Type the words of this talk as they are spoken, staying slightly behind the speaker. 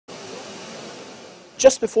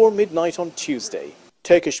Just before midnight on Tuesday,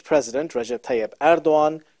 Turkish President Recep Tayyip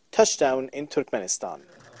Erdogan touched down in Turkmenistan.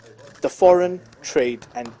 The foreign, trade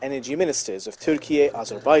and energy ministers of Turkey,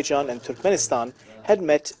 Azerbaijan and Turkmenistan had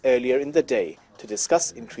met earlier in the day to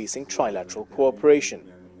discuss increasing trilateral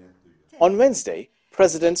cooperation. On Wednesday,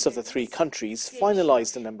 presidents of the three countries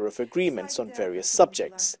finalized a number of agreements on various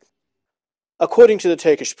subjects. According to the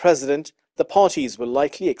Turkish president, the parties will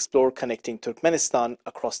likely explore connecting Turkmenistan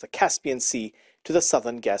across the Caspian Sea to the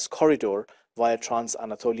southern gas corridor via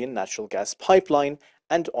Trans-Anatolian natural gas pipeline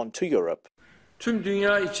and onto Europe.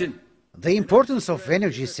 The importance of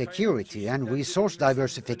energy security and resource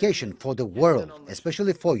diversification for the world,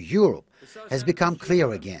 especially for Europe, has become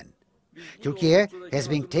clear again. Turkey has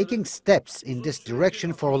been taking steps in this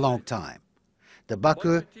direction for a long time. The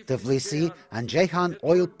Baku, Tbilisi and Ceyhan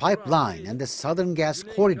oil pipeline and the southern gas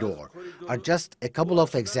corridor are just a couple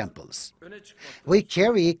of examples. We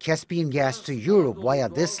carry Caspian gas to Europe via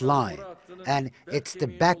this line, and it's the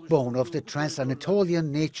backbone of the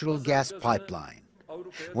Trans-Anatolian natural gas pipeline.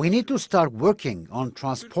 We need to start working on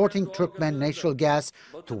transporting Turkmen natural gas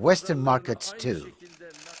to Western markets too.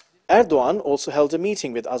 Erdogan also held a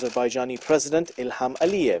meeting with Azerbaijani President Ilham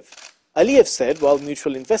Aliyev. Aliyev said while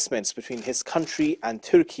mutual investments between his country and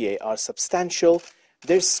Turkey are substantial,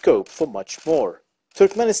 there's scope for much more.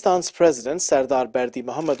 Turkmenistan's President Serdar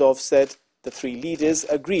Berdimuhamedov said the three leaders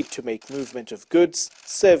agreed to make movement of goods,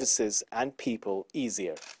 services and people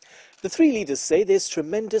easier. The three leaders say there's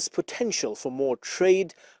tremendous potential for more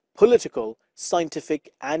trade, political,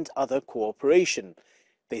 scientific and other cooperation.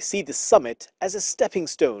 They see the summit as a stepping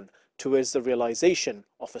stone towards the realization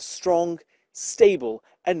of a strong, stable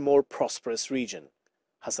and more prosperous region.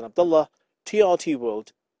 Hasan Abdullah, TRT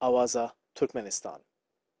World, Awaza, Turkmenistan.